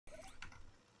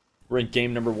We're in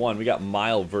game number 1. We got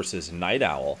Mile versus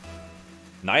NightOwl.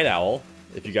 NightOwl,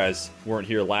 if you guys weren't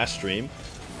here last stream,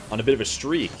 on a bit of a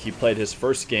streak. He played his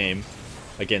first game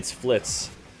against Flitz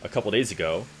a couple days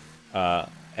ago,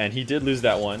 and he did lose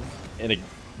that one in a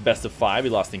best of 5. He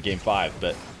lost in game 5,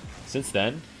 but since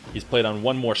then, he's played on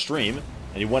one more stream,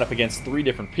 and he went up against 3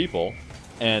 different people,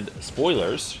 and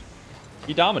spoilers,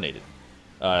 he dominated.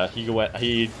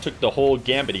 He took the whole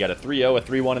gambit. He got a 3-0, a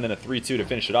 3-1, and then a 3-2 to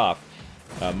finish it off.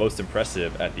 Most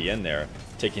impressive at the end there,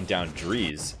 taking down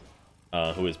Drees,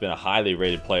 who has been a highly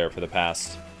rated player for the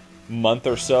past month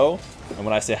or so. And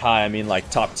when I say high, I mean like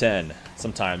top 10,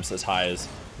 sometimes as high as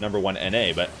 #1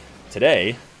 NA. But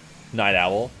today,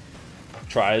 NightOwl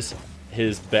tries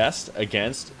his best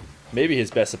against maybe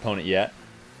his best opponent yet,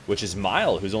 which is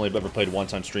Mile, who's only ever played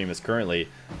once on stream, is currently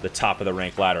the top of the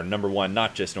rank ladder. #1,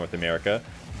 not just North America,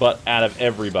 but out of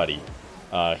everybody.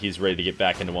 He's ready to get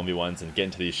back into 1v1s and get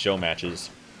into these show matches.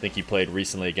 I think he played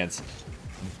recently against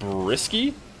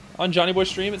Brisky on Johnny Boy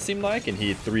stream, it seemed like, and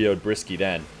he 3-0'd Brisky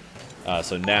then.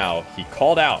 So now he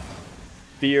called out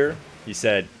Feer. He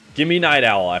said, "Give me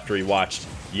NightOwl," after he watched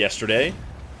yesterday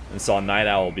and saw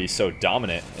NightOwl be so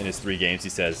dominant in his 3 games. He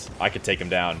says, "I could take him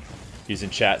down." He's in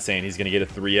chat saying he's going to get a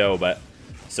 3-0, but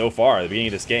so far, at the beginning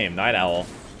of this game, NightOwl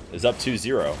is up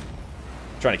 2-0.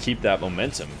 Trying to keep that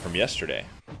momentum from yesterday,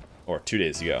 or 2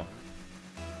 days ago.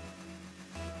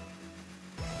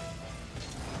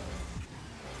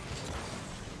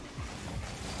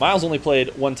 Miles only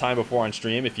played one time before on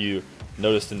stream. If you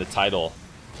noticed in the title,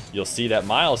 you'll see that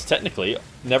Miles technically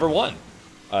never won.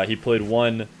 He played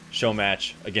one show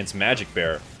match against Magic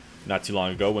Bear not too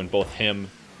long ago when both him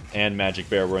and Magic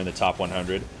Bear were in the top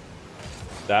 100.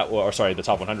 The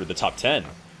top 100, the top 10.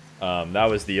 That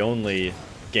was the only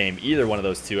game either one of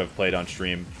those two have played on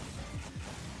stream.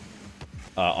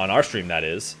 On our stream, that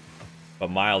is.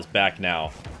 But Miles back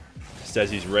now.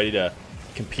 Says he's ready to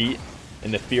compete in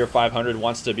the Feer 500,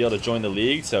 wants to be able to join the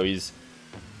league, so he's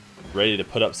ready to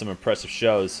put up some impressive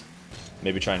shows.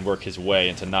 Maybe try and work his way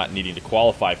into not needing to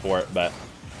qualify for it, but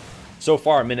so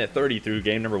far, minute 30 through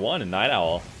game number 1, and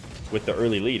NightOwl with the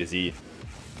early lead as he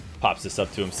pops this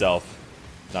up to himself.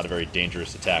 Not a very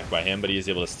dangerous attack by him, but he is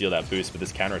able to steal that boost, but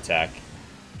this counterattack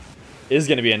is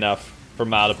going to be enough for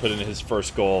Mile to put in his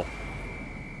first goal.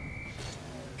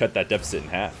 Cut that deficit in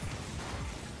half.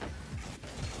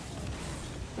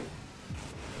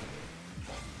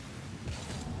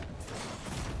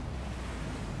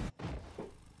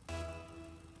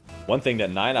 One thing that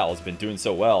NightOwl has been doing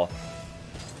so well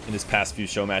in his past few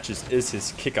show matches is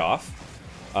his kickoff.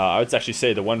 I would actually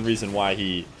say the one reason why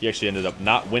he actually ended up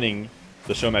not winning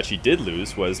the show match he did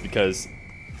lose was because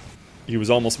he was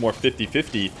almost more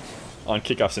 50-50 on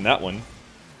kickoffs in that one.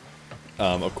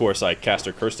 Of course, I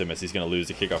caster cursed him as he's going to lose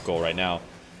the kickoff goal right now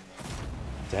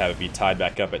to have it be tied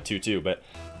back up at 2-2. But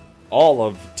all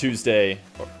of Tuesday,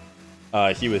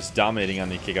 he was dominating on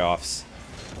the kickoffs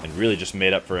and really just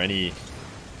made up for any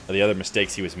of the other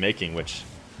mistakes he was making, which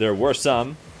there were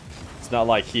some. It's not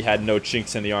like he had no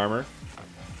chinks in the armor.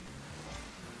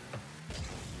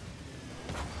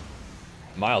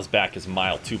 Miles back is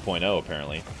Mile 2.0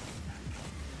 apparently.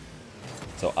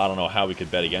 So I don't know how we could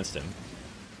bet against him.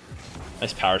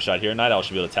 Nice power shot here. NightOwl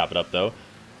should be able to tap it up though.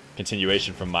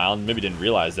 Continuation from Mile. Maybe didn't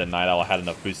realize that NightOwl had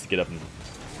enough boost to get up and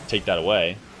take that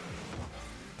away.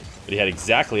 But he had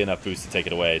exactly enough boost to take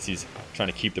it away as he's trying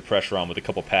to keep the pressure on with a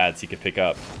couple pads he could pick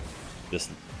up. This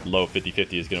low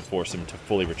 50-50 is going to force him to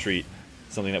fully retreat.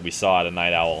 Something that we saw at a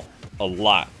NightOwl a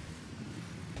lot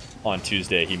on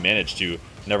Tuesday. He managed to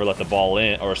never let the ball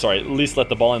in, or sorry, at least let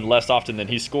the ball in less often than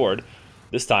he scored.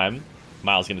 This time,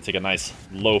 Miles going to take a nice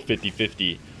low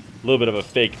 50-50. A little bit of a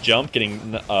fake jump, getting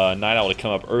NightOwl to come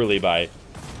up early by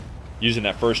using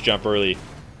that first jump early.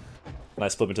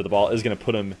 Nice flip into the ball is going to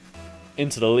put him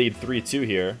into the lead 3-2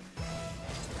 here.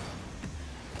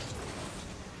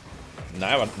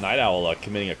 NightOwl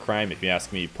committing a crime, if you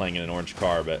ask me, playing in an orange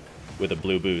car, but with a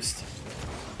blue boost.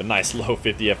 But nice low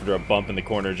 50 after a bump in the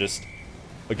corner. Just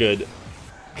a good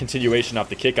continuation off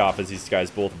the kickoff as these guys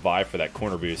both vie for that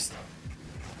corner boost.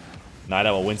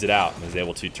 NightOwl wins it out and is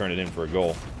able to turn it in for a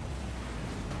goal.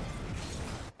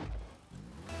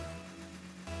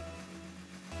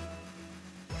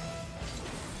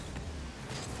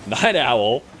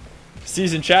 NightOwl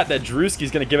sees in chat that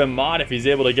Drewski's going to give him mod if he's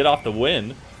able to get off the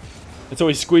win. And so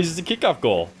he squeezes a kickoff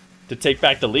goal to take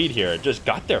back the lead here. It just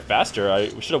got there faster.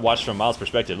 We should have watched from Miles'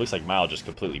 perspective. It looks like Mile just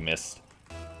completely missed.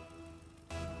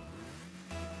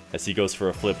 As he goes for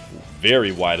a flip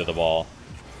very wide of the ball.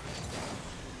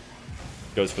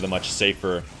 Goes for the much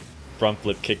safer front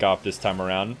flip kickoff this time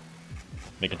around.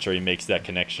 Making sure he makes that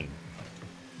connection.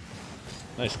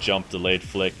 Nice jump delayed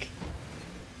flick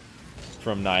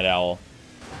from NightOwl.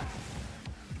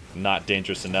 Not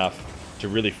dangerous enough to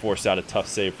really force out a tough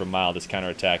save from Mile. This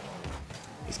counterattack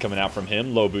is coming out from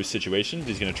him. Low boost situation, but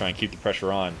he's going to try and keep the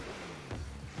pressure on.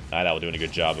 NightOwl doing a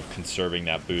good job of conserving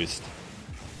that boost.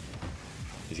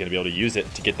 He's going to be able to use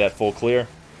it to get that full clear.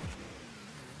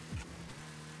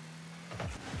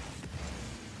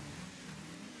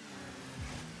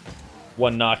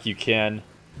 One knock you can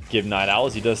give NightOwl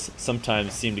is he does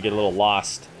sometimes seem to get a little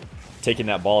lost taking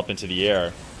that ball up into the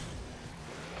air.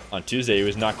 On Tuesday, he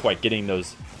was not quite getting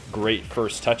those great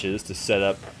first touches to set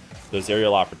up those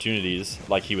aerial opportunities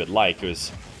like he would like. It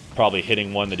was probably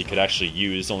hitting one that he could actually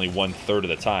use only 1/3 of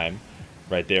the time.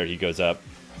 Right there, he goes up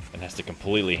and has to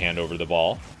completely hand over the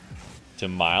ball to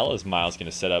Mile, as Mile's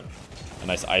going to set up a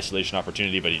nice isolation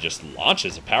opportunity, but he just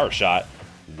launches a power shot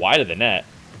wide of the net.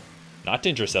 Not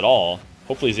dangerous at all.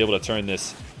 Hopefully he's able to turn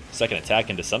this second attack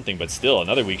into something, but still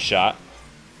another weak shot.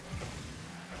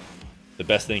 The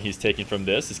best thing he's taking from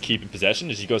this is keeping possession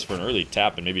as he goes for an early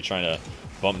tap and maybe trying to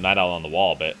bump NightOwl on the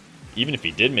wall. But even if he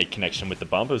did make connection with the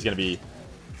bump, it was going to be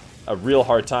a real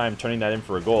hard time turning that in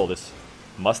for a goal. This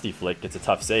musty flick gets a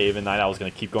tough save, and NightOwl's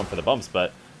going to keep going for the bumps,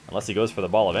 but unless he goes for the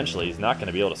ball eventually, he's not going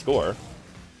to be able to score.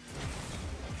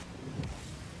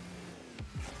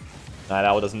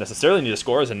 NightOwl doesn't necessarily need to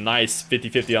score. It's a nice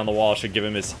 50-50 on the wall. Should give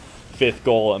him his 5th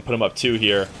goal and put him up 2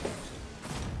 here.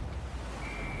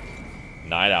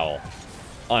 NightOwl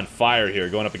on fire here,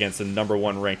 going up against the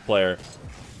 #1 ranked player.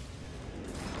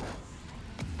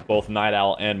 Both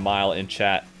NightOwl and Mile in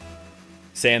chat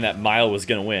saying that Mile was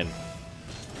going to win.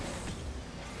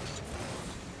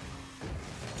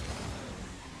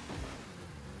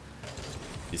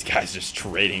 These guys just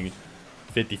trading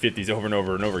 50-50s over and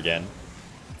over and over again.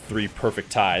 3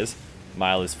 perfect ties.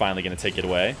 Mile is finally going to take it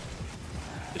away.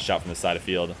 The shot from the side of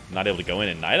field, not able to go in,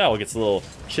 and NightOwl gets a little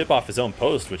chip off his own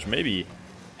post, which maybe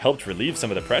helped relieve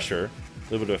some of the pressure.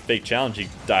 A little bit of a fake challenge. He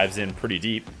dives in pretty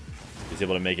deep. He's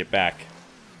able to make it back.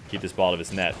 Keep this ball out of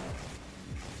his net.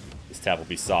 This tap will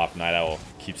be soft. NightOwl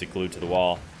keeps it glued to the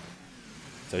wall,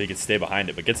 so he can stay behind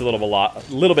it, but gets a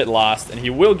little bit lost, and he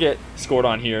will get scored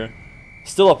on here.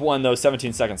 Still up 1 though,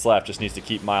 17 seconds left. Just needs to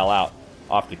keep Mile out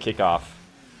off the kickoff.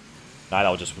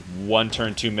 NightOwl just 1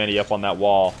 turn too many up on that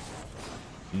wall.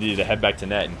 Needed to head back to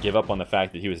net and give up on the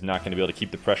fact that he was not going to be able to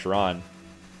keep the pressure on.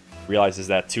 Realizes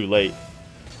that too late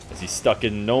as he's stuck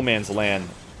in no man's land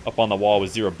up on the wall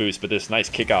with 0 boost, but this nice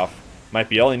kickoff might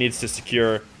be all he needs to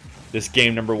secure this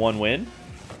game #1 win.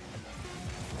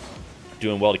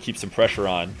 Doing well to keep some pressure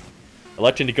on.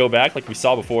 Electing to go back like we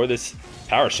saw before. This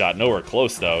power shot nowhere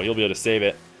close though. He'll be able to save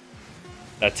it.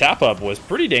 That tap up was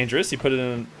pretty dangerous. He put it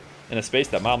in a space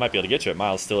that Mile might be able to get to it.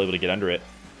 Mile's still able to get under it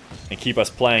and keep us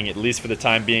playing, at least for the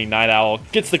time being. NightOwl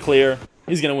gets the clear.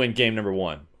 He's going to win game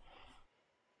 #1.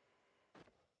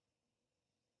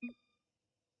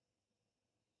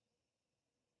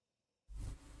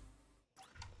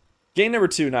 Game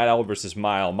 #2, NightOwl versus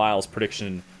Mile. Mile's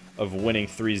prediction of winning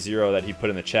 3-0 that he put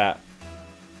in the chat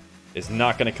is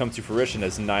not going to come to fruition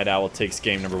as NightOwl takes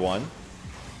game #1.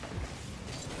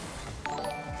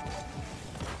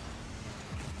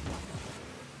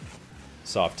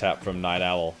 Soft tap from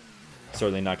NightOwl.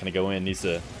 Certainly not going to go in. Needs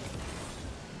to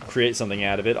create something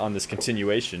out of it on this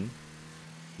continuation.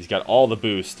 He's got all the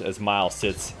boost as Mile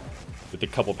sits with the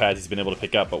couple pads he's been able to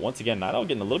pick up. But once again, NightOwl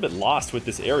getting a little bit lost with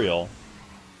this aerial.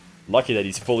 Lucky that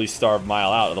he's fully starved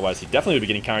Mile out. Otherwise, he definitely would be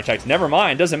getting counterattacked. Never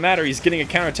mind. Doesn't matter. He's getting a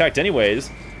counterattacked anyways,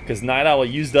 because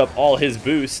NightOwl used up all his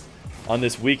boost on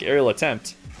this weak aerial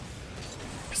attempt.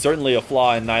 Certainly a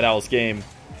flaw in NightOwl's game.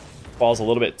 Falls a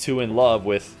little bit too in love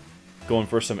with going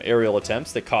for some aerial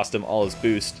attempts that cost him all his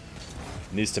boost.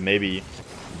 Needs to maybe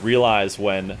realize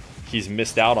when he's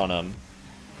missed out on them.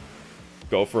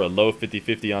 Go for a low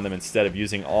 50-50 on them instead of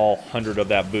using all 100 of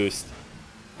that boost.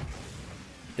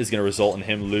 Is going to result in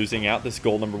him losing out this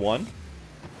goal #1.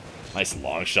 Nice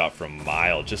long shot from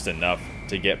Mile, just enough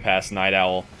to get past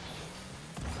NightOwl.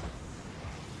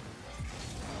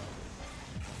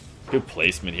 Good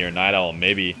placement here. NightOwl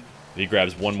maybe, if he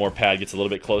grabs one more pad, gets a little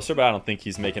bit closer, but I don't think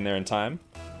he's making there in time.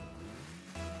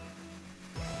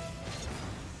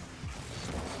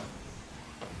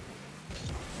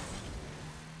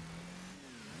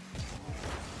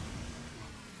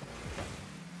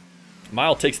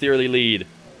 Mile takes the early lead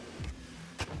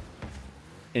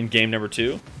in game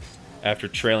 #2 after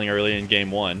trailing early in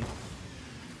game 1.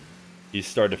 He's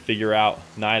started to figure out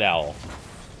NightOwl.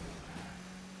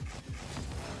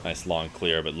 Nice long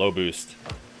clear, but low boost.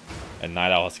 And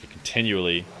NightOwl has to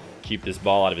continually keep this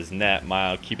ball out of his net.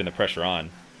 Mile keeping the pressure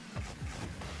on.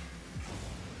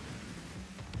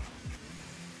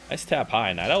 Nice tap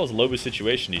high. Now that was a low boost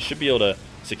situation. He should be able to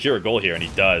secure a goal here, and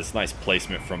he does. Nice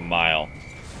placement from Mile.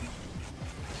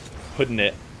 Putting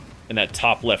it in that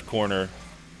top left corner.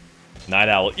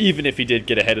 NightOwl, even if he did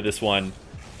get ahead of this one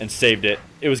and saved it,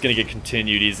 it was going to get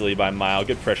continued easily by Mile.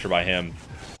 Good pressure by him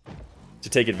to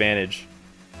take advantage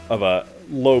of a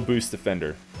low boost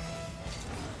defender.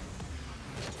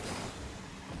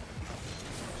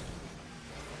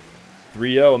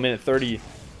 (3-0), a minute 30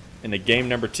 in the game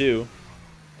number 2.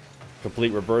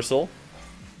 Complete reversal.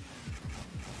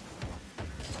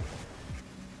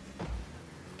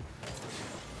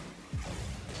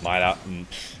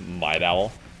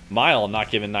 NightOwl. Mile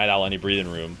not giving NightOwl any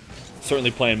breathing room.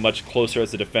 Certainly playing much closer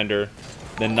as a defender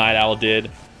than NightOwl did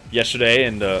yesterday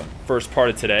and the first part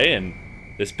of today, and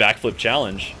this backflip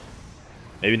challenge.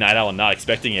 Maybe NightOwl not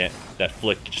expecting it. That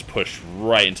flick just pushed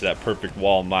right into that perfect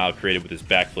wall Mile created with his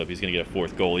backflip. He's going to get a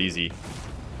 4th goal easy.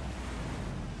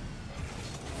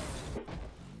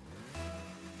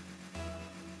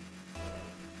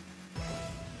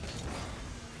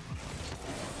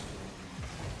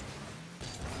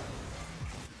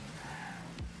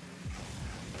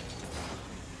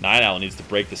 NightOwl needs to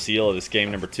break the seal of this game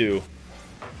number 2.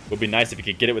 Would be nice if he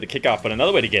could get it with a kickoff, but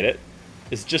another way to get it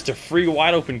is just a free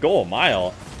wide open goal.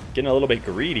 Mile getting a little bit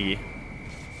greedy.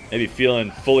 Maybe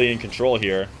feeling fully in control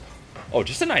here. Oh,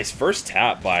 just a nice first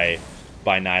tap by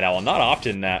NightOwl. Not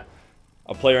often that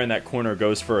a player in that corner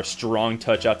goes for a strong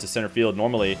touch out to center field.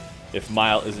 Normally, if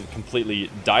Mile isn't completely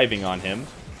diving on him,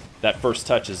 that first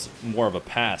touch is more of a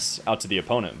pass out to the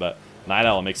opponent. But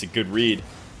NightOwl makes a good read.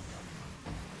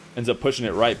 Ends up pushing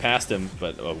it right past him,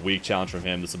 but a weak challenge from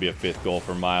him. This will be a 5th goal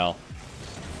for Mile.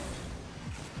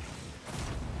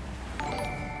 A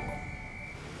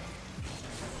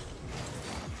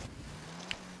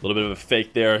little bit of a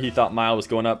fake there. He thought Mile was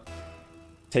going up,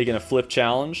 taking a flip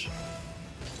challenge.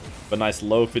 But nice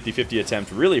low 50-50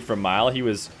 attempt really from Mile. He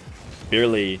was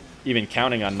barely even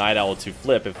counting on NightOwl to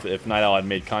flip. If NightOwl had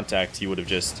made contact, he would have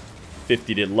just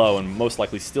 50'd it low and most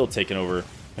likely still taken over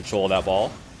control of that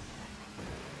ball.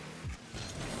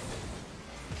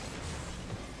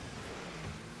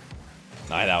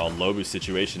 NightOwl, low boost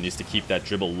situation, needs to keep that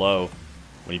dribble low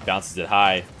when he bounces it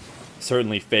high.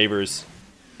 Certainly favors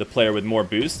the player with more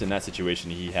boost. In that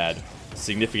situation, he had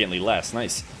significantly less.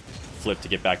 Nice flip to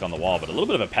get back on the wall, but a little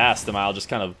bit of a pass to Mile, just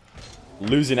kind of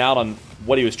losing out on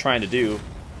what he was trying to do.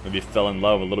 Maybe fell in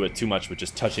love a little bit too much with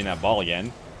just touching that ball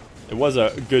again. It was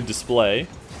a good display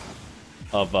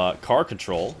of car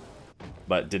control,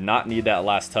 but did not need that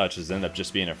last touch. It ended up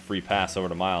just being a free pass over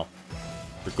to Mile.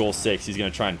 For goal 6, he's going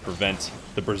to try and prevent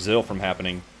the Brazil from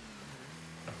happening.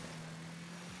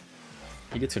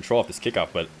 He gets control off this kickoff,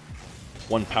 but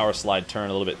one power slide turn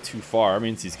a little bit too far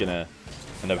means he's going to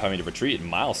end up having to retreat. And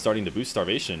Mile starting to boost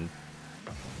starvation.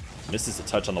 Misses a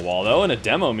touch on the wall, though, and a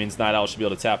demo means NightOwl should be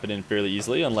able to tap it in fairly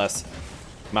easily, unless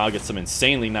Mile gets some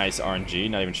insanely nice RNG.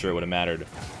 Not even sure it would have mattered.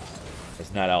 As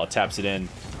NightOwl taps it in.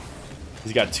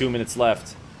 He's got 2 minutes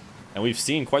left, and we've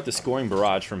seen quite the scoring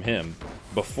barrage from him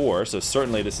before, so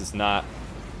certainly this is not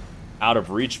out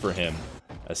of reach for him,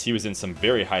 as he was in some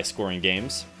very high scoring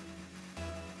games.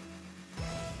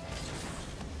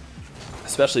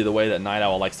 Especially the way that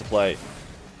NightOwl likes to play.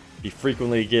 He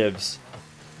frequently gives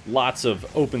lots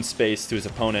of open space to his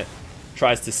opponent,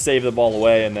 tries to save the ball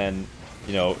away, and then,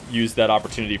 you know, use that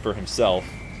opportunity for himself.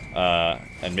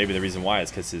 And maybe the reason why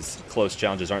is because his close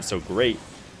challenges aren't so great,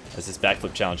 as this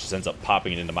backflip challenge just ends up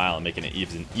popping it into Mile and making it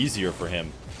even easier for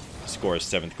him to score his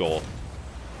 7th goal.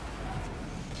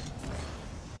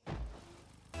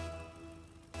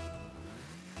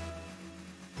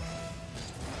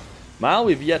 Mile,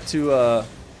 we've yet to,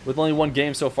 with only one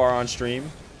game so far on stream,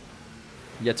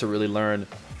 yet to really learn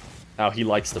how he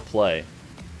likes to play.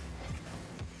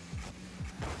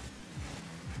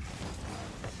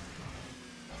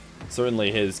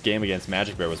 Certainly his game against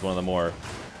Magic Bear was one of the more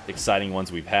exciting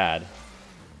ones we've had.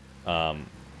 I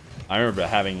remember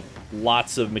having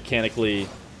lots of mechanically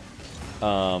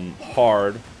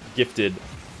hard, gifted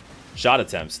shot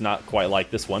attempts, not quite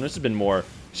like this one. This has been more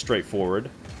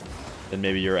straightforward than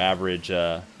maybe your average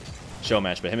show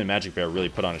match, but him and Magic Bear really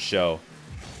put on a show.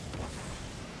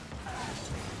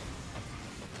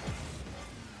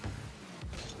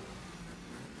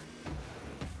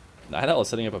 NightOwl is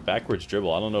setting up a backwards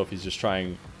dribble. I don't know if he's just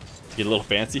trying to get a little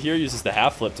fancy here. He uses the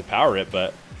half flip to power it,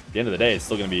 but at the end of the day, it's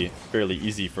still going to be fairly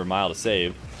easy for Mile to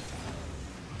save.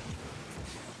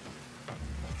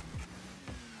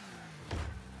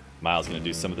 Mile's going to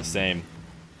do some of the same.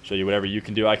 Show you whatever you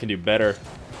can do, I can do better.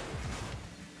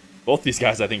 Both these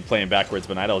guys, I think, playing backwards,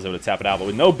 but NightOwl is able to tap it out. But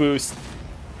with no boost,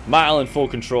 Mile in full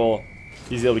control.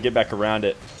 He's able to get back around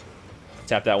it.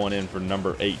 Tap that one in for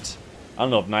number 8. I don't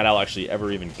know if NightOwl actually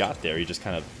ever even got there. He just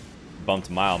kind of bumped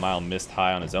Mile. Mile missed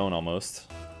high on his own almost.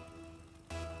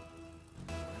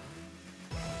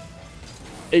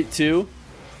 8-2.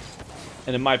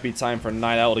 And it might be time for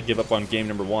NightOwl to give up on game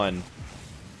number 1.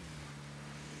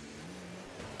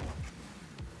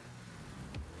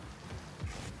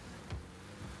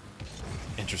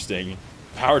 Interesting.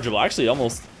 Power dribble. Actually,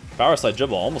 almost power slide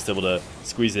dribble. Almost able to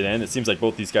squeeze it in. It seems like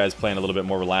both these guys playing a little bit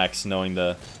more relaxed, knowing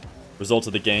the result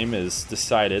of the game is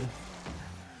decided.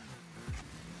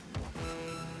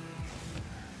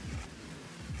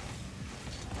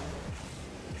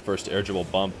 First air dribble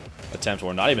bump attempt,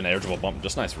 or not even air dribble bump,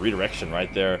 just nice redirection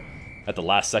right there at the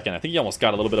last second. I think he almost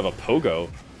got a little bit of a pogo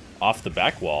off the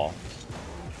back wall.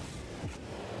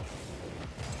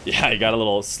 Yeah, he got a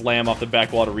little slam off the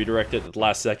back wall to redirect it at the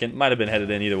last second. Might have been headed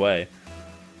in either way.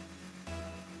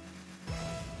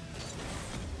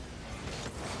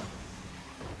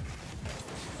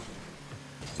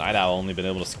 NightOwl only been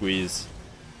able to squeeze,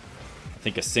 I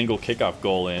think, a single kickoff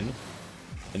goal in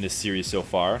this series so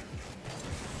far.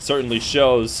 Certainly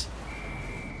shows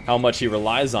how much he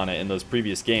relies on it in those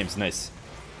previous games. Nice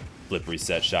flip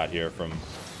reset shot here from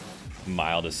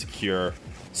Mile to secure,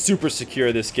 super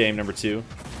secure this game, number 2.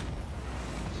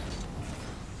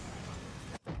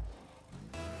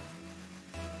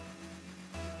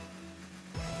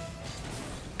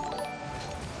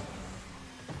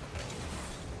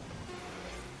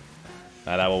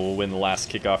 NightOwl will win the last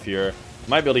kickoff here.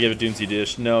 Might be able to give a Doomsy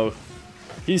dish. No,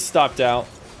 he's stopped out.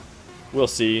 We'll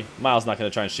see. Mile's not going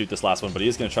to try and shoot this last one, but he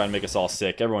is going to try and make us all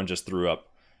sick. Everyone just threw up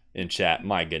in chat.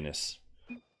 My goodness.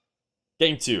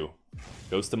 Game 2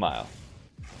 goes to Mile.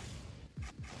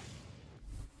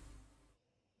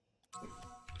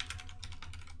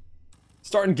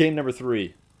 Starting game number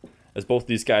 3. As both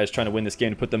these guys trying to win this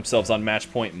game to put themselves on match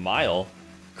point. Mile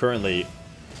currently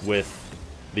with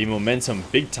the momentum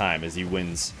big time as he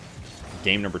wins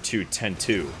game number 2,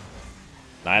 10-2.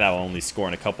 NightOwl only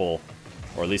scoring a couple,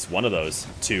 or at least one of those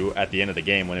 2 at the end of the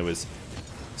game when it was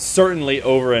certainly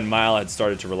over and Mile had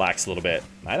started to relax a little bit.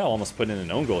 NightOwl almost put in an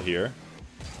own goal here.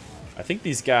 I think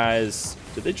these guys,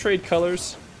 did they trade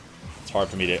colors? It's hard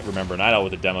for me to remember. NightOwl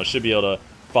with a demo should be able to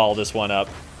follow this one up.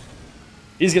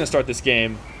 He's going to start this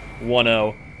game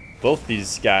 1-0. Both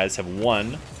these guys have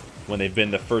won when they've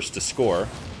been the first to score.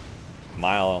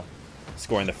 Mile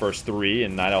scoring the first 3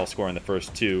 and NightOwl scoring the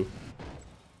first 2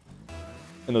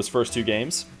 in those first 2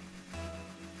 games.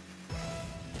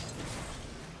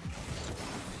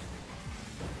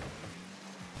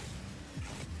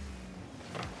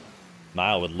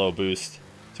 Mile with low boost.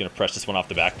 He's going to press this one off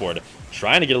the backboard.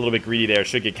 Trying to get a little bit greedy there.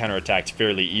 Should get counterattacked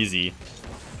fairly easy.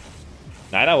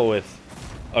 NightOwl with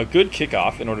a good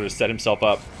kickoff in order to set himself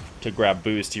up to grab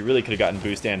boost. He really could have gotten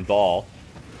boost and ball,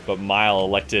 but Mile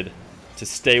elected to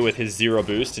stay with his 0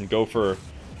 boost and go for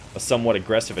a somewhat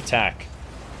aggressive attack.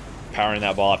 Powering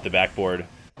that ball off the backboard.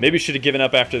 Maybe should have given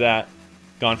up after that.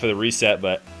 Gone for the reset,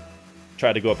 but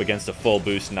tried to go up against a full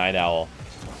boost NightOwl.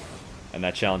 And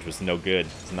that challenge was no good.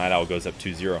 So NightOwl goes up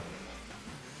 2-0.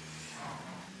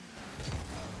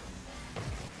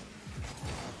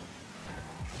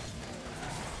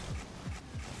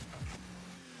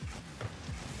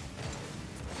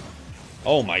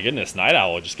 Oh my goodness,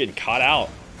 NightOwl just getting caught out.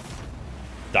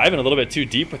 Diving a little bit too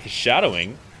deep with his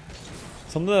shadowing.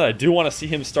 Something that I do want to see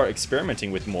him start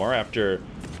experimenting with more after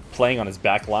playing on his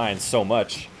back line so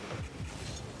much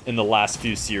in the last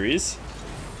few series.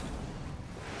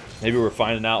 Maybe we're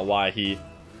finding out why he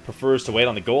prefers to wait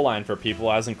on the goal line for people.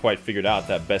 Hasn't quite figured out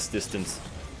that best distance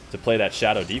to play that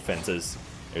shadow defense, as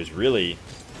there's really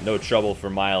no trouble for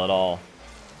Mile at all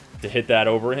to hit that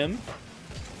over him.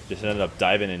 Just ended up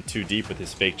diving in too deep with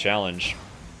his fake challenge.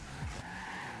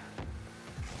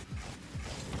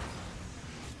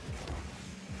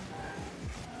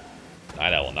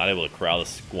 NightOwl not able to corral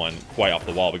this one quite off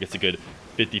the wall, but gets a good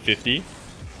 50-50.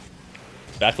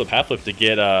 Backflip, half flip to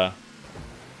get that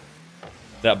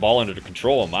ball under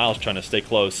control. Miles trying to stay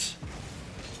close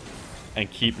and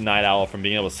keep NightOwl from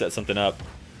being able to set something up.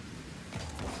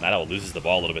 NightOwl loses the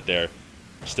ball a little bit there.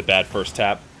 Just a bad first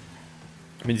tap.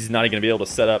 I mean, he's not going to be able to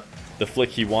set up the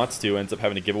flick he wants to. Ends up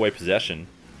having to give away possession.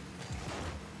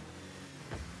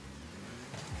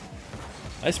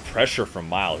 Nice pressure from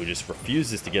Mile, who just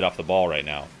refuses to get off the ball right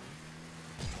now.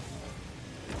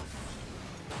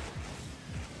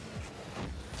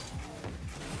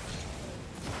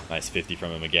 Nice 50 from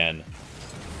him again.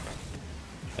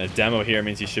 And a demo here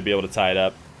means he should be able to tie it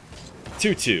up.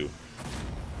 2-2.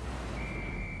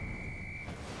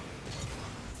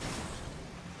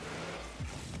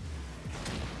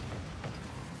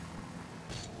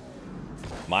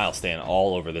 Miles staying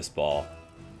all over this ball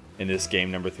in this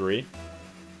game number 3.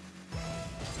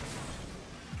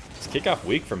 It's kickoff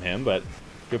weak from him, but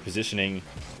good positioning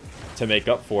to make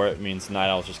up for it. Means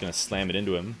NightOwl's just going to slam it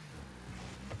into him.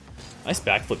 Nice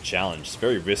backflip challenge. It's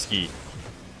very risky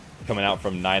coming out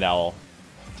from NightOwl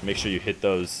to make sure you hit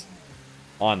those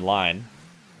on line.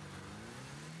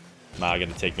 Mile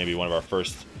going to take maybe one of our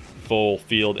first full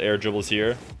field air dribbles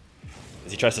here,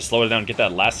 as he tries to slow it down and get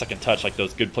that last second touch like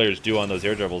those good players do on those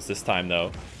air dribbles. This time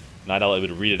though, NightOwl able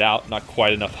to read it out. Not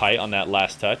quite enough height on that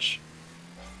last touch.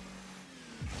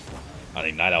 I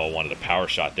think NightOwl wanted a power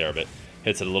shot there, but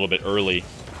hits it a little bit early,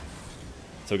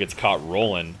 so it gets caught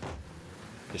rolling.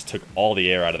 Just took all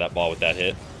the air out of that ball with that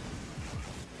hit.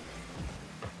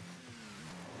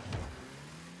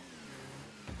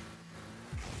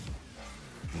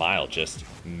 Mile just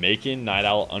making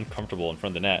NightOwl uncomfortable in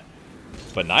front of the net.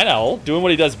 But NightOwl doing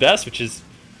what he does best, which is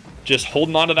just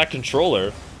holding on to that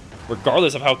controller,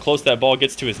 regardless of how close that ball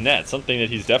gets to his net. Something that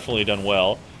he's definitely done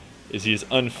well is he's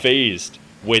unfazed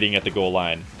waiting at the goal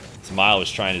line. So Mile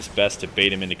was trying his best to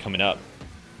bait him into coming up.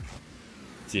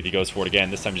 See if he goes for it again.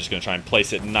 This time just going to try and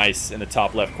place it nice in the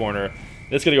top left corner.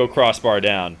 It's going to go crossbar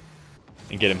down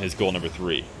and get him his goal number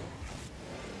 3.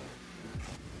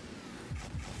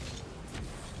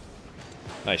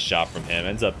 Nice shot from him.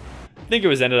 Ends up, I think it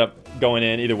was ended up going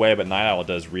in either way, but NightOwl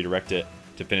does redirect it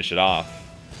to finish it off.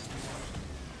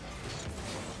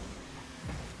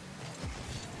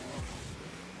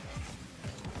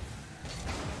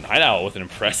 NightOwl with an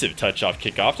impressive touch off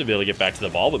kickoff to be able to get back to the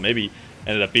ball, but maybe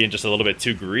ended up being just a little bit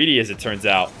too greedy, as it turns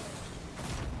out.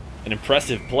 An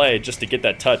impressive play just to get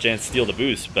that touch and steal the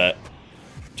boost, but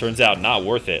turns out not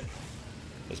worth it,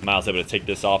 as Miles able to take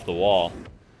this off the wall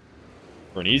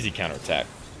for an easy counterattack.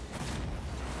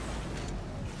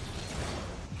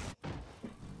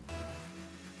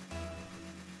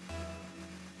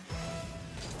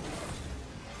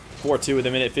 (4-2) with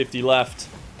a minute 50 left.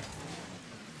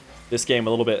 This game a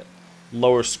little bit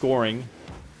lower scoring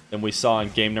than we saw in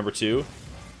game number 2.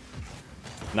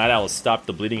 NightOwl has stopped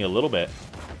the bleeding a little bit,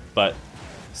 but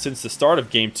since the start of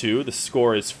game 2, the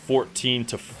score is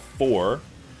 14-4,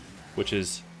 which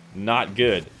is not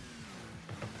good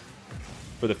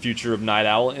for the future of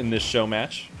NightOwl in this show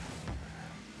match.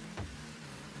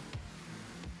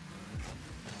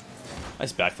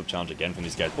 Nice backflip challenge again from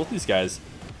these guys. Both these guys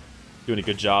doing a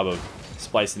good job of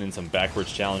splicing in some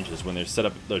backwards challenges. When they're set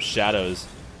up those shadows,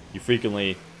 you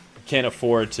frequently can't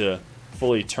afford to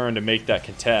fully turn to make that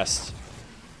contest.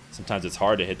 Sometimes it's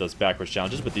hard to hit those backwards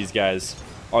challenges, but these guys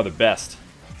are the best,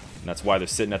 and that's why they're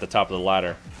sitting at the top of the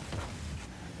ladder.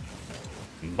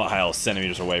 Miles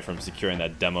centimeters away from securing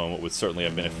that demo and what would certainly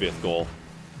have been a 5th goal.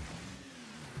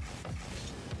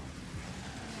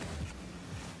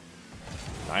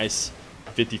 Nice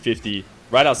 50-50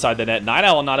 right outside the net.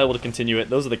 NightOwl not able to continue it.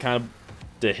 Those are the kind of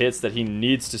the hits that he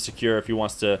needs to secure if he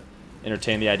wants to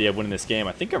entertain the idea of winning this game.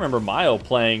 I think I remember Mile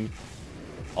playing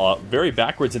very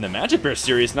backwards in the Magic Bear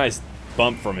series. Nice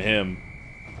bump from him.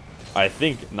 I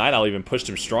think NightOwl even pushed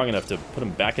him strong enough to put him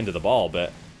back into the ball,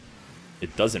 but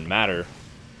it doesn't matter.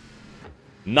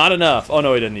 Not enough. Oh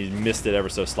no, he didn't. He missed it ever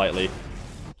so slightly.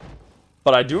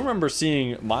 But I do remember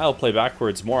seeing Mile play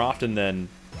backwards more often than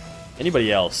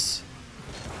anybody else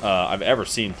I've ever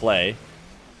seen play.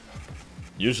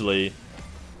 Usually,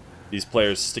 these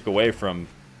players stick away from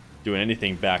doing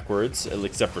anything backwards,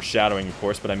 except for shadowing, of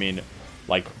course. But I mean,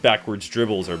 like backwards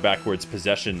dribbles or backwards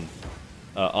possession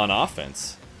on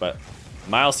offense. But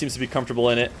Miles seems to be comfortable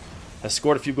in it. Has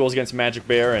scored a few goals against Magic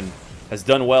Bear and has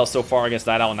done well so far against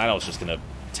NightOwl. NightOwl's just going to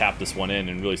tap this one in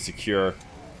and really secure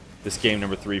this game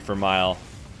number 3 for Mile.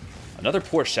 Another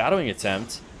poor shadowing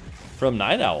attempt from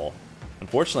NightOwl.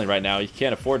 Unfortunately, right now, he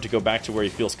can't afford to go back to where he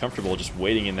feels comfortable just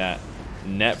waiting in that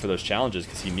net for those challenges,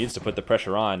 because he needs to put the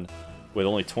pressure on with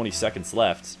only 20 seconds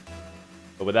left.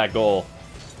 But with that goal,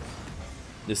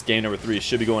 this game number 3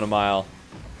 should be going to Mile.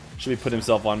 Should be putting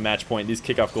himself on match point. These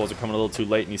kickoff goals are coming a little too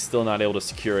late, and he's still not able to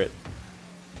secure it.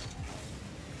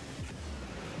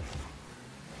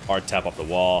 Hard tap off the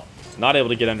wall. Not able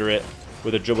to get under it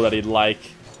with a dribble that he'd like.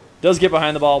 Does get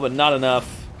behind the ball, but not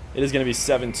enough. It is going to be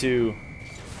 7-2.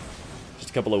 Just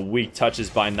a couple of weak touches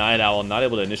by NightOwl. Not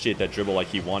able to initiate that dribble like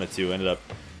he wanted to. Ended up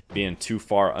being too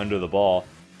far under the ball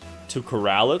to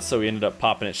corral it, so he ended up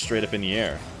popping it straight up in the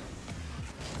air.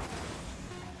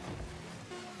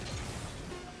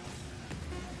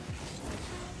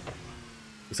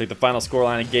 Looks like the final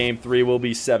scoreline in Game 3 will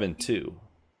be 7-2.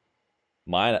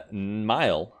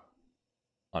 Mile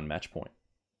on match point.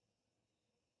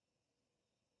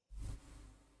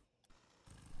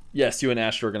 Yes, you and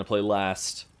Asher are going to play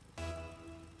last,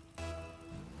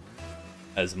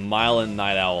 as Mile and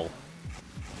NightOwl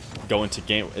go into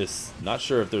game. Is not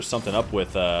sure if there's something up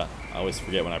with. I always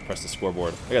forget when I press the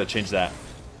scoreboard. I gotta change that.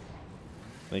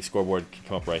 I think scoreboard can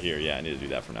come up right here. Yeah, I need to do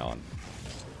that from now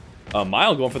on.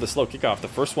 Mile going for the slow kickoff. The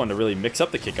first one to really mix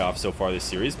up the kickoff so far this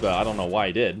series, but I don't know why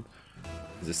he did.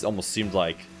 This almost seemed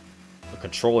like a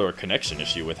controller or connection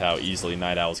issue with how easily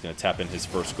NightOwl is going to tap in his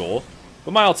first goal.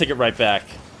 But Mile will take it right back.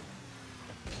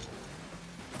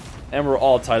 And we're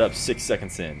all tied up 6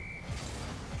 seconds in.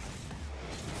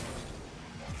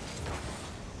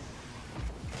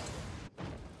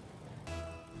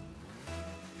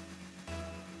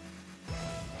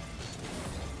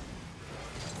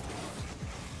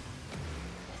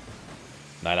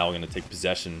 NightOwl going to take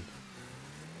possession.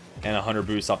 And 100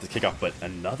 boost off the kickoff. But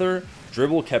another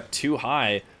dribble kept too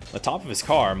high on the top of his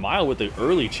car. Mile with the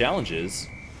early challenges.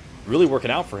 Really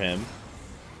working out for him.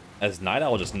 As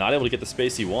NightOwl just not able to get the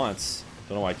space he wants.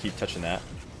 Don't know why I keep touching that.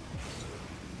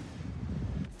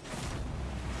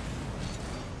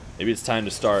 Maybe it's time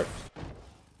to start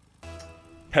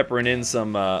peppering in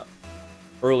some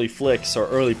early flicks or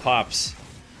early pops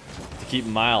to keep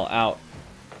Mile out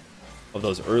of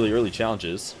those early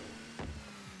challenges.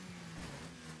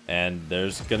 And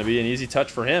there's going to be an easy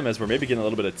touch for him as we're maybe getting a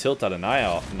little bit of tilt out of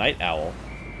NightOwl.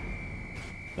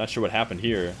 Not sure what happened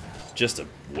here. Just a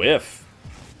whiff.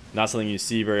 Not something you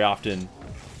see very often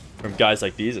from guys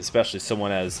like these, especially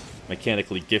someone as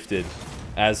mechanically gifted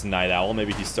as NightOwl.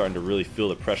 Maybe he's starting to really feel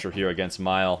the pressure here against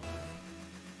Mile.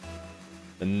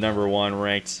 The #1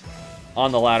 ranked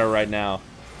on the ladder right now.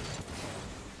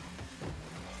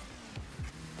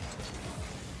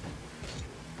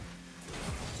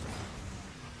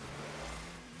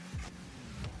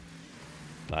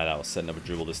 NightOwl setting up a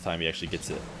dribble this time. He actually gets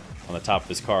it on the top of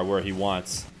his car where he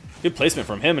wants. Good placement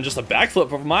from him and just a backflip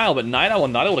from Mile, but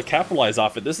NightOwl not able to capitalize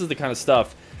off it. This is the kind of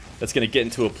stuff that's going to get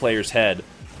into a player's head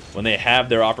when they have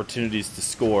their opportunities to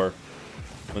score.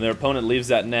 When their opponent leaves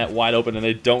that net wide open and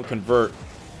they don't convert,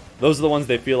 those are the ones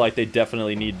they feel like they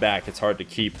definitely need back. It's hard to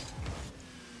keep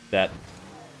that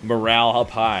morale up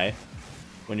high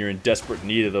when you're in desperate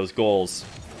need of those goals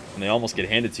and they almost get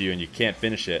handed to you and you can't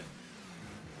finish it.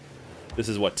 This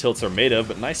is what tilts are made of,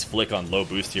 but nice flick on low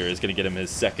boost here is going to get him his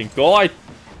second goal. I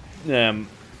am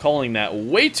calling that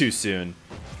way too soon.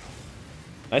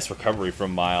 Nice recovery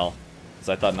from Mile, because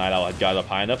I thought NightOwl had got up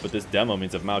high enough, but this demo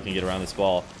means if Mile can get around this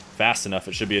ball fast enough,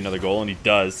 it should be another goal, and he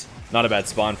does. Not a bad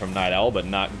spawn from NightOwl, but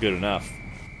not good enough,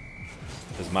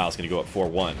 because Mile's going to go up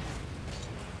 4-1.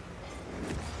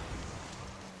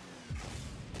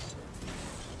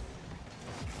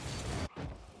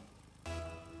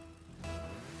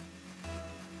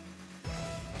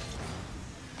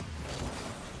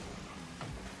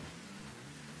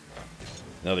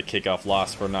 Another kickoff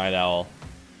loss for NightOwl.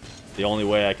 The only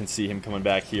way I can see him coming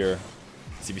back here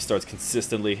is if he starts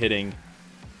consistently hitting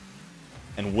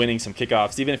and winning some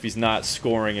kickoffs, even if he's not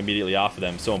scoring immediately off of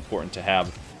them. So important to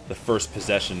have the first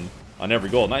possession on every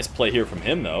goal. Nice play here from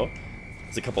him, though.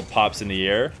 There's a couple pops in the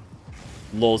air.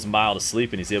 Lulls Mile to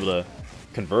sleep, and he's able to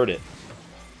convert it.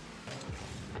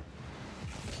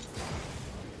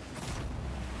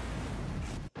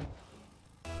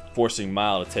 Forcing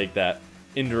Mile to take that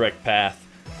indirect path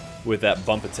with that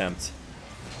bump attempt.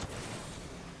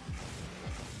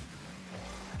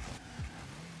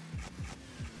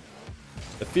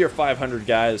 The Feer 500,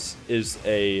 guys, is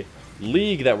a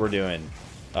league that we're doing.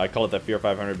 I call it the Feer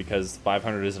 500 because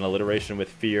 500 is an alliteration with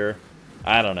Fear.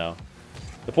 I don't know.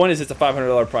 The point is, it's a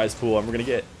 $500 prize pool, and we're gonna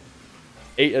get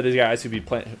 8 of these guys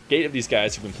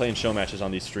who've been playing show matches on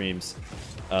these streams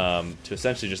to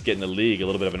essentially just get in the league. A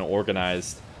little bit of an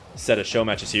organized set of show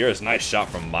matches here. It's a nice shot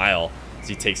from Mile as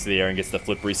he takes to the air and gets the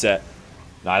flip reset.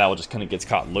 NightOwl just kind of gets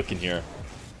caught looking here.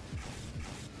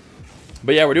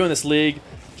 But yeah, we're doing this league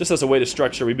just as a way to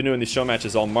structure. We've been doing these show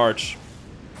matches all March,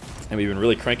 and we've been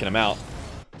really cranking them out.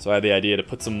 So I had the idea to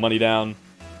put some money down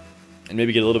and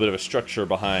maybe get a little bit of a structure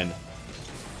behind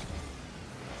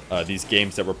these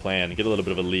games that we're playing, get a little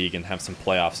bit of a league and have some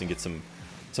playoffs and get some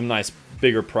nice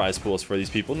bigger prize pools for these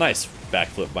people. Nice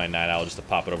backflip by NightOwl just to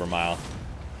pop it over Mile.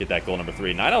 Get that goal number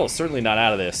 3. NightOwl is certainly not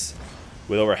out of this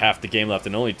with over half the game left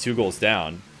and only 2 goals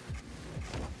down.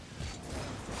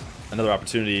 Another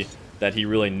opportunity that he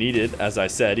really needed. As I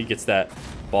said, he gets that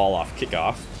ball off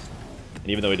kickoff. And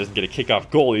even though he doesn't get a kickoff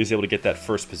goal, he's able to get that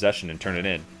first possession and turn it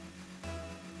in.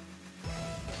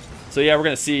 So yeah, we're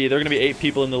going to see. There are going to be 8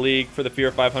 people in the league for the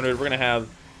Fear 500. We're going to have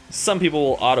some people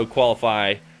will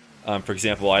auto-qualify. For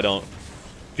example, I don't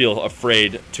feel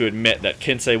afraid to admit that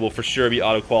Kinsey will for sure be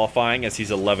auto-qualifying as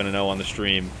he's 11-0 on the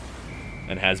stream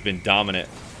and has been dominant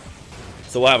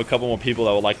So we'll have a couple more people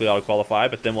that will likely auto-qualify,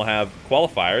 but then we'll have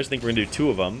qualifiers. I think we're going to do 2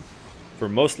 of them for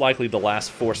most likely the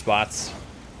last 4 spots.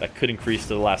 That could increase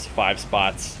to the last 5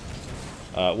 spots.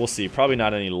 We'll see. Probably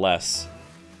not any less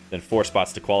than 4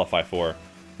 spots to qualify for.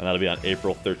 And that'll be on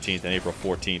April 13th and April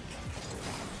 14th.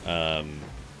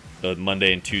 The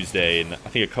Monday and Tuesday, and I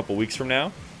think a couple weeks from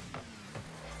now.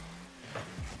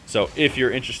 So if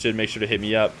you're interested, make sure to hit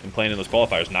me up and playing in those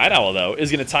qualifiers. NightOwl, though,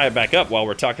 is going to tie it back up while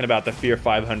we're talking about the Feer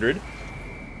 500.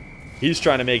 He's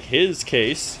trying to make his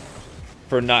case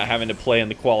for not having to play in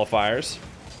the qualifiers.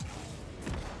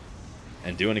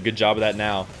 And doing a good job of that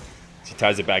now. He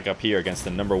ties it back up here against the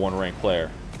 #1 ranked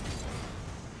player.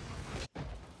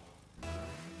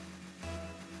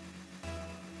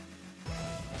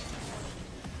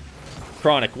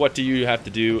 Chronic, what do you have to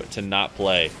do to not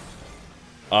play?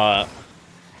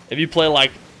 If you play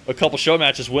like a couple show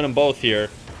matches, win them both here,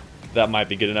 that might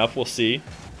be good enough. We'll see.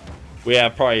 We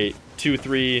have probably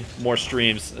 2-3 more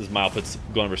streams as Mile puts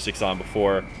goal number 6 on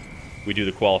before we do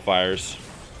the qualifiers.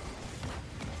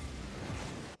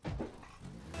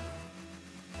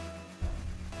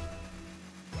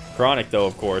 Chronic, though,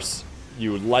 of course,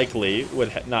 you likely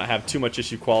would not have too much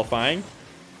issue qualifying,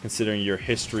 considering your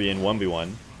history in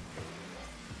 1v1.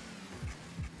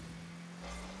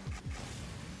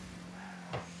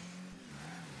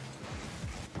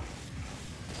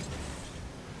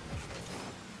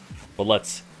 But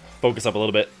let's focus up a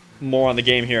little bit more on the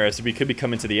game here, as we could be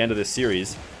coming to the end of this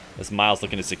series, as Miles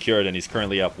looking to secure it, and he's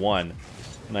currently up 1.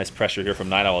 Nice pressure here from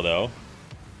NightOwl, though,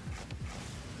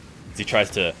 as he tries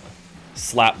to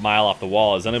slap Mile off the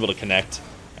wall, is unable to connect,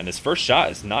 and his first shot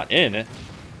is not in.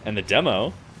 And the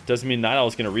demo doesn't mean NightOwl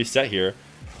is going to reset here,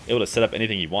 able to set up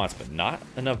anything he wants, but not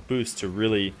enough boost to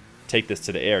really take this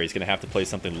to the air. He's going to have to play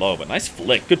something low, but nice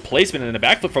flick, good placement, and a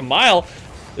backflip from Mile.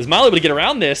 Is Mile able to get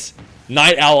around this?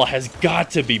 NightOwl has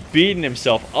got to be beating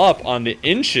himself up on the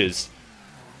inches.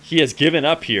 He has given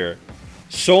up here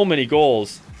so many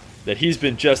goals that he's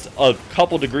been just a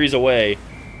couple degrees away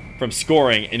from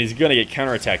scoring, and he's going to get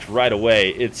counterattacked right away.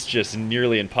 It's just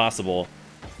nearly impossible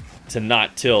to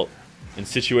not tilt in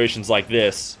situations like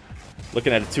this.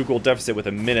 Looking at a 2-goal deficit with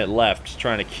a minute left,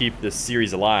 trying to keep this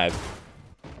series alive.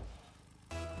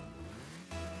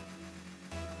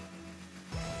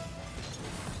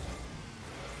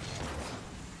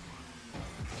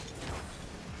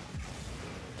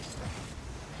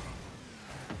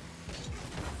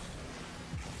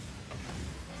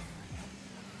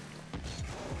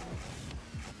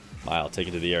 Mile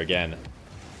taking to the air again.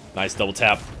 Nice double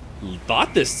tap.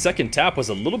 Thought this second tap was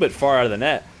a little bit far out of the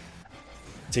net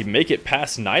to make it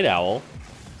past NightOwl.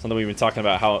 Something we've been talking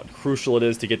about, how crucial it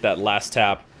is to get that last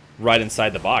tap right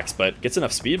inside the box, but gets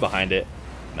enough speed behind it.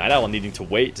 NightOwl needing to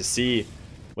wait to see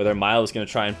whether Mile is going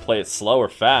to try and play it slow or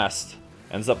fast.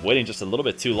 Ends up waiting just a little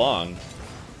bit too long.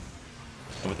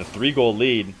 And with a 3-goal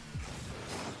lead,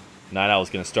 NightOwl is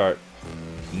going to start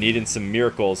needing some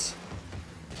miracles.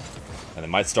 And it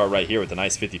might start right here with a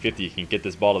nice 50-50. He can get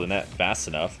this ball to the net fast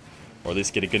enough, or at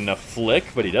least get a good enough flick,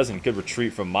 but he doesn't. Good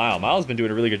retreat from Mile. Mile's been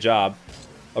doing a really good job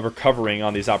of recovering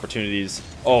on these opportunities.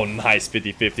 Oh, nice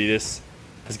 50-50. This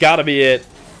has got to be it.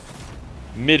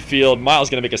 Midfield. Mile's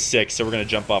going to make a 6, so we're going to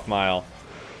jump off Mile.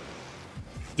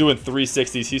 Doing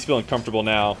 360s. He's feeling comfortable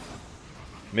now.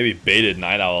 Maybe baited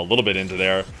NightOwl a little bit into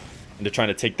there, into trying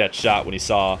to take that shot when he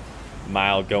saw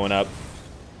Mile going up,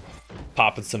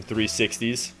 popping some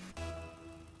 360s.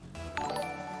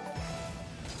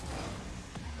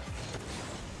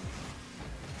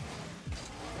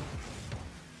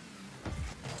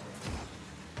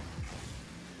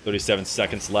 "37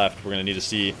 seconds left. We're going to need to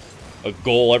see a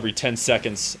goal every 10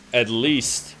 seconds at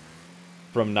least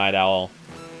from NightOwl.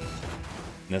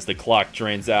 And as the clock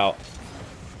drains out,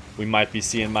 we might be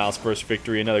seeing Miles' first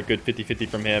victory. Another good 50-50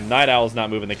 from him. NightOwl's not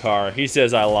moving the car. He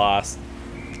says, I lost.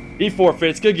 He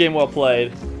forfeits. Good game, well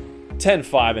played.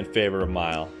 10-5 in favor of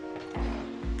Mile.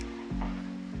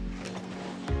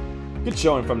 Good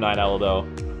showing from NightOwl, though.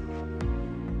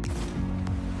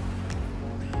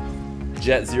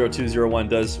 Jet0201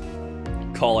 does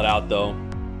call it out, though.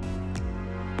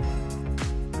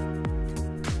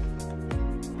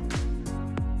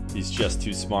 He's just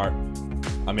too smart.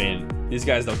 I mean, these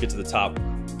guys don't get to the top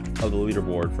of the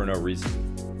leaderboard for no reason.